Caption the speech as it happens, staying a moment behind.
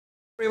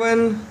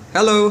Everyone,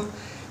 hello.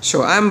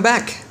 So I'm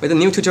back with a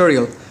new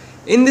tutorial.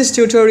 In this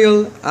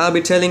tutorial I'll be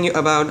telling you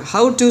about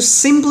how to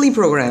simply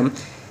program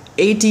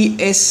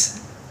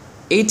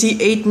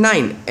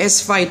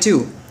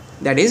AT89S52,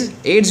 that is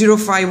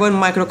 8051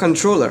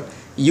 microcontroller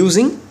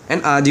using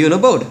an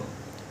Arduino board.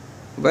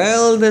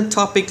 Well, the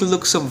topic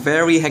looks a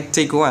very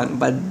hectic one,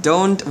 but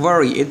don't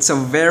worry, it's a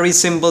very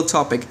simple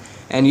topic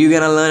and you're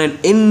gonna learn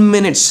it in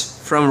minutes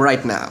from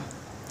right now.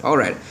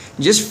 Alright,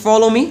 just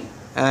follow me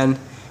and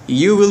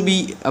you will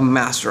be a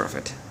master of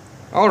it.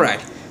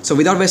 Alright, so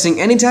without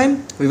wasting any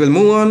time, we will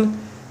move on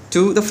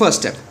to the first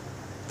step.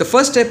 The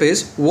first step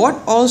is, what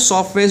all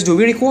softwares do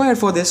we require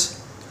for this?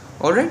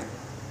 Alright,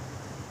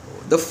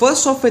 the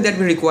first software that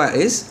we require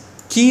is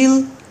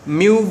Keil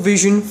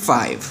mVision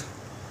 5.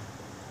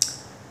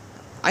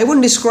 I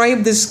won't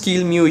describe this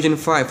Keil mVision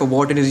 5 for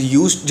what it is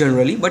used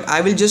generally, but I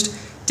will just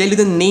tell you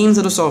the names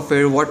of the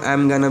software what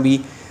I'm gonna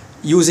be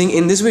using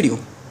in this video.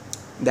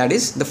 That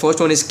is, the first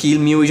one is Keil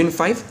mVision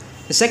 5.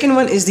 The second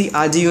one is the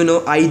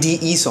Arduino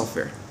IDE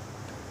software.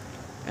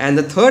 And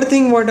the third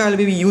thing what I'll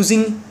be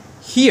using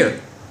here,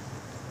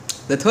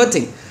 the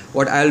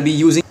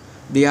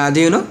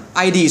Arduino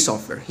IDE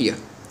software here,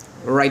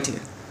 right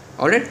here.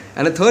 Alright,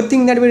 and the third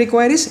thing that we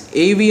require is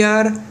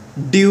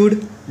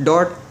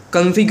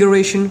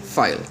avrdude.configuration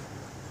file.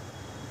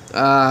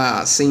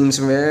 Seems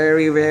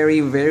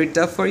very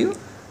tough for you?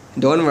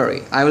 Don't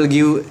worry, I will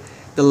give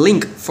the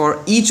link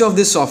for each of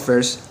these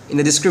softwares in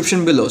the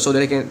description below, so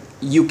that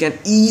you can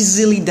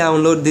easily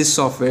download these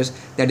softwares,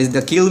 that is the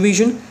Keil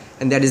mVision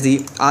and that is the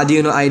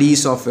Arduino IDE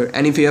software.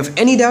 And if you have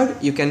any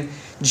doubt, you can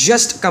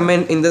just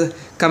comment in the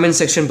comment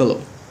section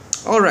below.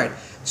 Alright,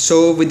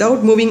 so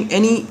without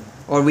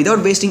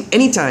wasting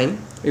any time,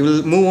 we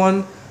will move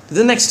on to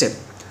the next step.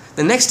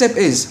 The next step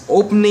is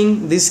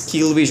opening this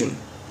Keil mVision.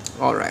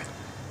 Alright,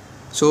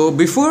 so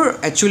before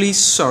opening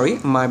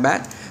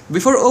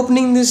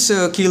this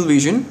Keil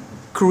mVision,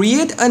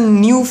 create a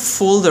new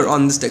folder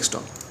on this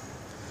desktop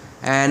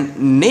and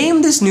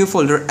name this new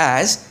folder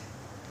as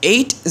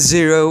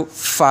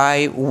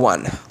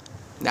 8051.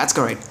 That's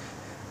correct.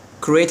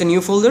 Create a new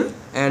folder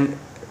and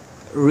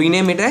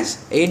rename it as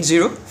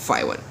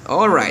 8051.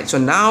 Alright, so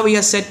now we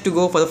are set to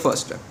go for the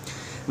first step.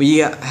 We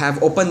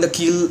have opened the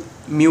Keil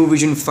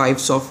mVision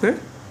 5 software.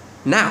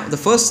 Now the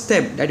first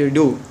step that you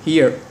do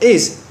here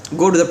is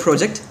go to the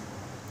project,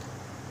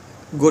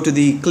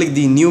 click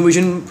the new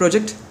vision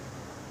project,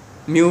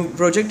 new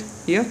project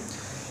here,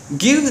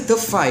 give the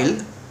file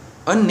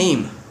a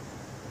name.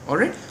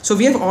 Alright, so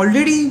we have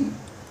already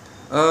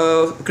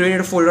created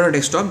a folder on our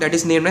desktop that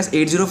is named as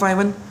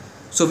 8051,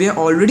 so we are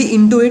already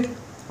into it.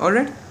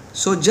 Alright,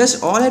 so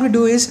just all I will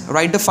do is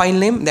write the file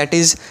name, that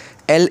is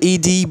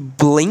LED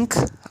blink.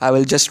 I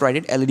will just write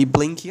it LED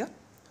blink here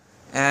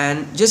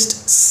and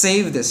just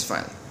save this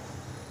file.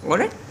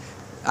 Alright,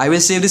 I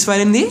will save this file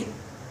in the,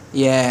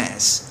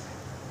 yes,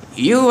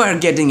 you are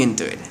getting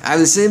into it. I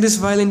will save this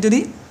file into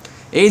the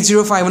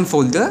 8051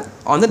 folder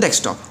on the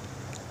desktop.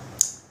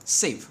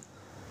 Save.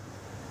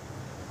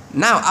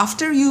 Now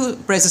after you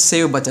press the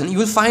save button, you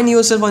will find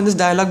yourself on this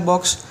dialog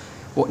box,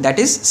 that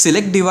is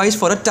select device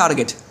for a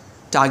target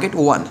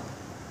 1.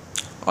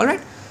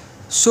 Alright,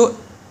 so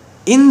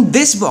in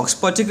this box,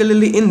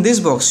 particularly in this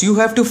box, you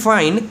have to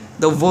find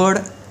the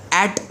word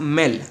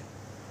ATMEL,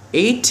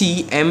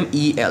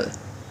 ATMEL.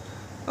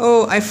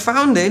 Oh, I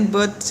found it,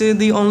 but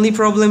the only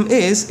problem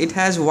is it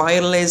has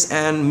wireless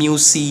and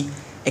MUSI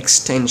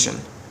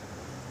extension.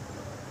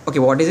 Okay,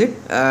 what is it?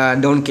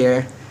 Don't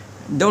care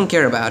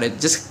about it.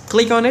 Just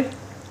click on it.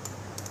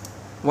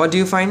 What do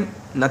you find?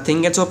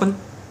 Nothing gets open.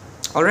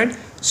 Alright,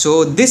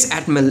 so this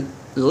ATMEL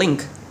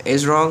link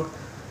is wrong.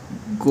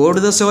 Go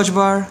to the search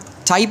bar,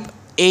 type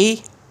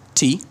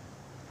AT.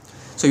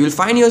 So you'll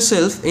find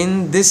yourself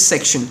in this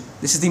section.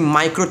 This is the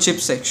microchip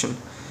section.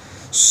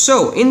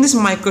 So in this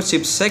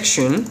microchip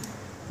section,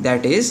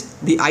 that is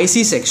the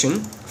IC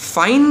section,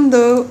 find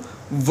the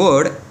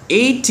word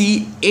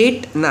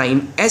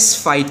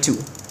AT89S52.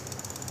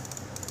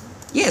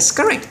 Yes,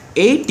 correct,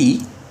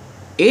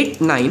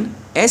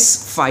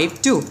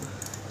 AT89S52.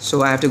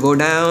 So I have to go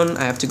down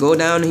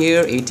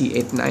here,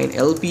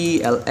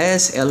 AT89LP,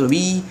 LS,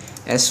 LV,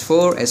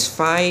 S4,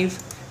 S5.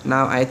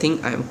 Now I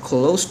think I'm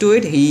close to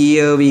it.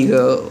 Here we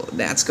go,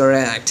 that's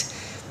correct.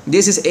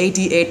 This is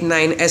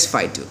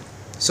AT89S52.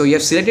 So you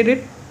have selected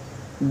it.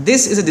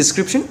 This is a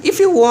description. If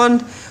you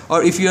want,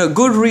 or if you're a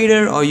good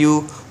reader or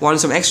you want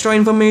some extra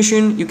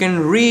information, you can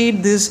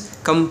read this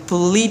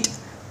complete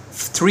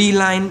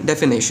 3-line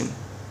definition,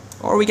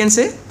 or we can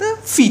say the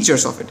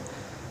features of it,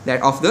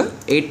 that of the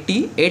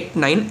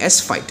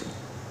AT89S52.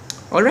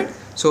 Alright,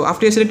 so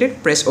after you select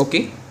it, press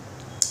OK.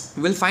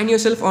 You will find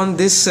yourself on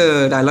this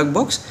dialog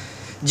box.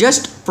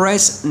 Just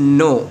press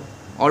no.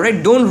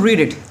 Alright, don't read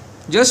it.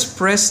 Just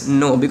press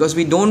no, because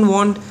we don't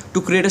want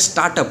to create a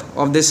startup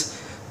of this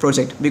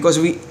project, because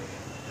we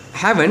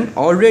haven't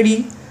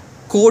already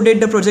coded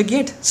the project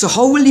yet. So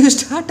how will you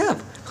start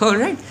up?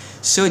 Alright,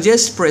 so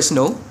just press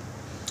no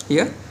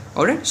here.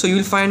 Alright, so you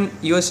will find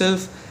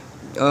yourself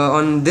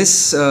on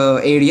this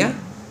area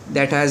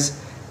that has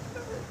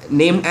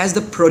named as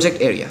the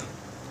project area,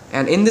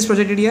 and in this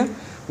project area,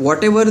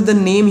 whatever the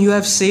name you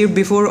have saved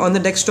before on the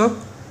desktop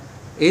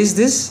is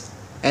this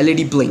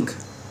LED blink.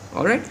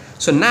 Alright,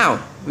 so now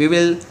we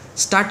will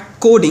start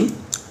coding.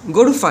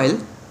 Go to file,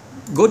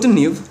 go to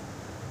new.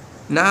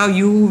 Now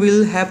you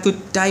will have to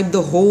type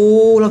the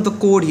whole of the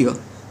code here.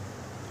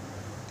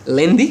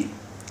 Lengthy,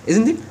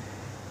 isn't it?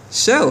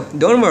 So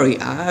don't worry,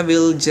 I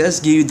will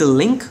just give you the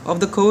link of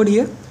the code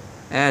here,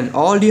 and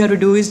all you have to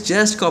do is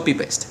just copy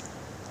paste.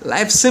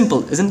 Life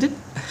simple, isn't it?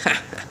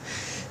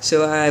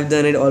 So I've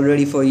done it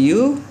already for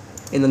you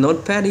in the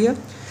notepad here.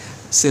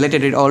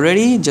 Selected it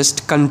already,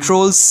 just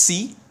Control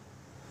C,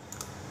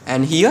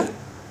 and here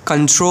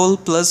Control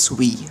plus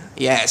V.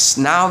 Yes,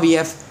 now we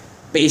have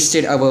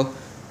pasted our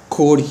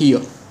code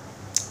here.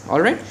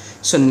 Alright,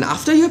 so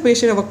after you have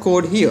pasted our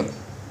code here,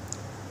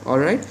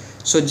 alright,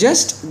 so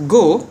just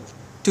go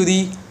to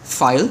the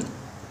file,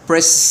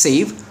 press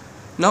save.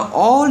 Now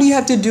all you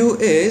have to do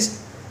is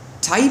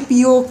type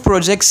your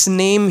project's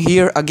name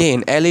here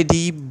again,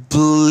 LED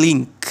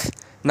blink.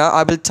 Now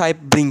I will type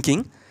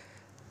blinking.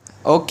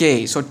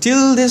 Okay, so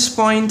till this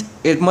point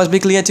it must be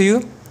clear to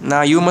you.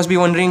 Now you must be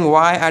wondering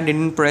why I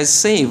didn't press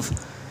save.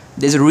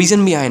 There's a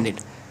reason behind it.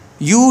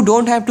 You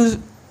don't have to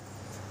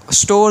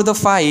store the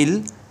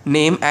file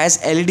name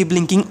as LED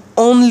blinking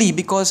only,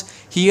 because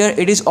here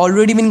it is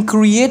already been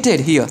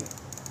created here.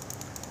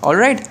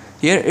 Alright,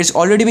 here it's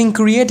already been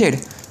created,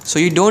 so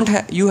you don't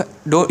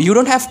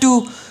have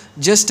to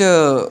just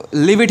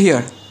leave it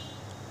here.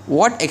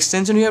 What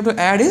extension you have to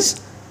add is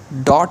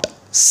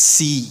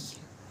 .c.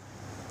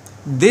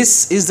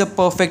 This is the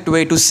perfect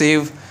way to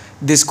save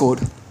this code.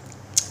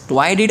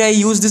 Why did I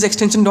use this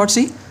extension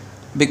 .c?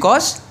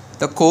 Because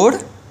the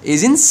code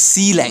is in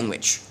C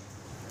language.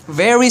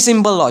 Very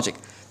simple logic.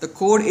 The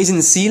code is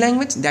in C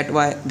language.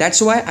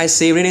 That's why I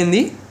saved it in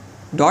the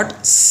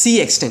 .c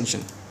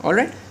extension.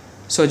 Alright,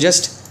 so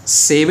just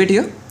save it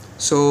here.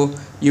 So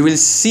you will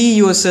see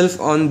yourself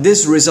on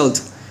this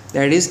result,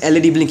 that is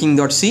LED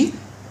blinking.c.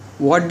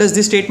 What does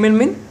this statement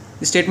mean?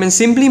 The statement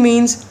simply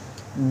means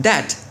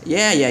that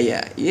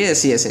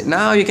yes,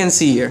 now you can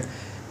see here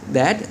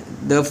that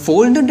the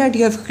folder that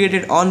you have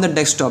created on the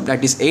desktop,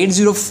 that is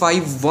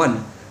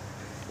 8051,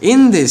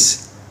 in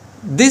this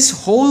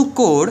whole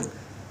code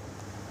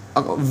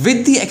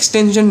with the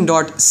extension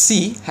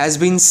 .c has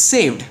been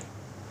saved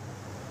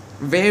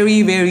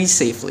very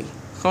safely.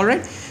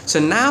 Alright, so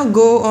now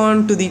go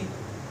on to the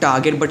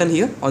target button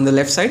here on the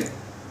left side,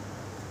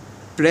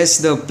 press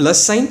the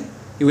plus sign.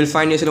 You will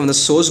find yourself on the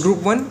source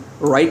group 1,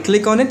 right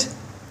click on it,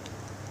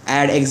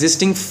 add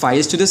existing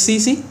files to the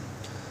CC.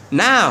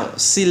 Now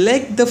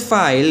select the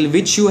file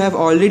which you have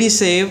already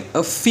saved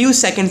a few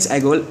seconds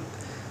ago,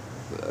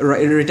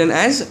 written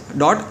as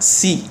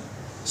 .c.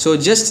 So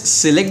just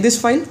select this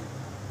file,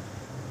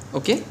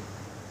 okay,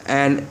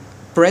 and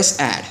press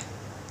add.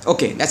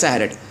 Okay, that's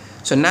added.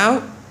 So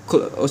now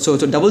so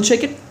to double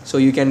check it, so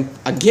you can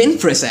again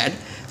press add,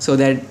 so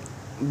that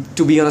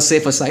to be on a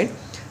safer side,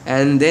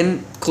 and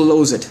then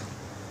close it.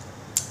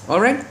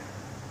 Alright,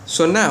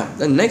 so now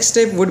the next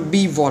step would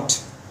be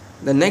what?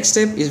 The next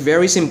step is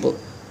very simple.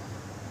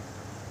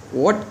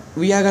 What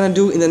we are gonna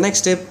do in the next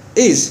step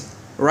is,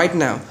 right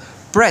now,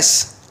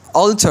 press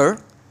Alt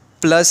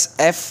plus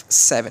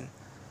F7.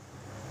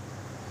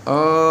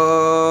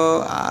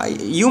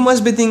 You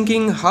must be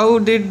thinking, how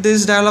did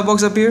this dialog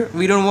box appear?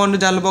 We don't want the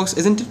dialog box,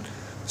 isn't it?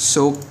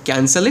 So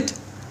cancel it.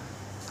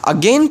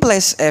 Again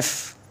press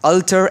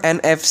Alt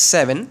and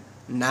F7.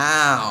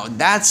 Now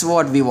that's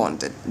what we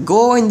wanted.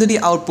 Go into the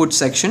output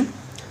section.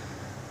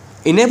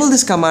 Enable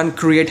this command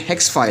create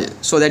hex file,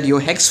 so that your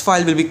hex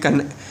file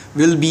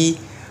will be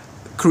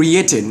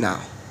created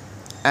now.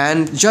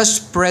 And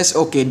just press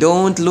OK.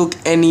 Don't look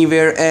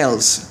anywhere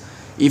else.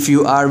 If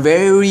you are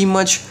very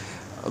much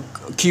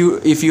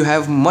if you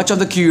have much of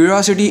the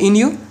curiosity in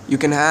you, you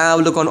can have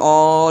a look on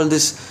all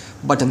these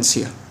buttons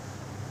here.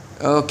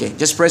 Okay,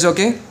 just press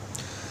OK.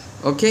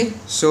 Okay,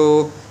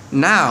 so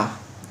now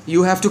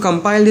you have to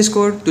compile this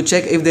code to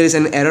check if there is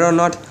an error or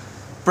not.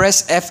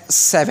 Press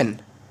F7.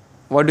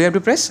 What do you have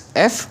to press?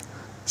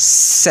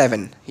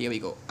 F7. Here we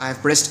go. I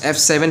have pressed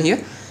F7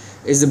 here.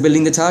 Is the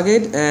building the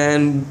target,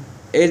 and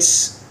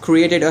it's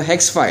created a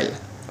hex file.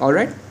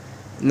 Alright,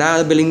 now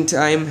the building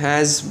time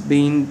has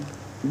been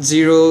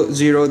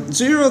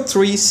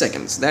 0.0003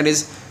 seconds, that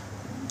is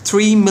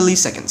 3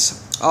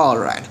 milliseconds.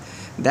 Alright,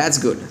 that's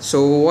good.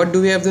 So what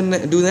do we have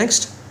to do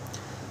next?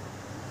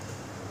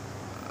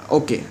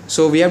 Okay,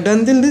 so we have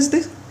done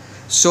this.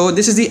 So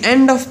this is the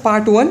end of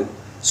part 1.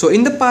 So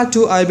in the part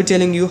 2, I'll be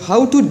telling you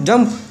how to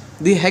dump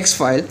the hex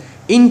file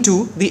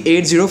into the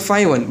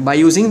 8051 by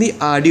using the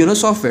Arduino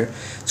software.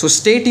 So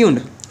stay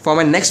tuned for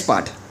my next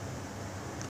part.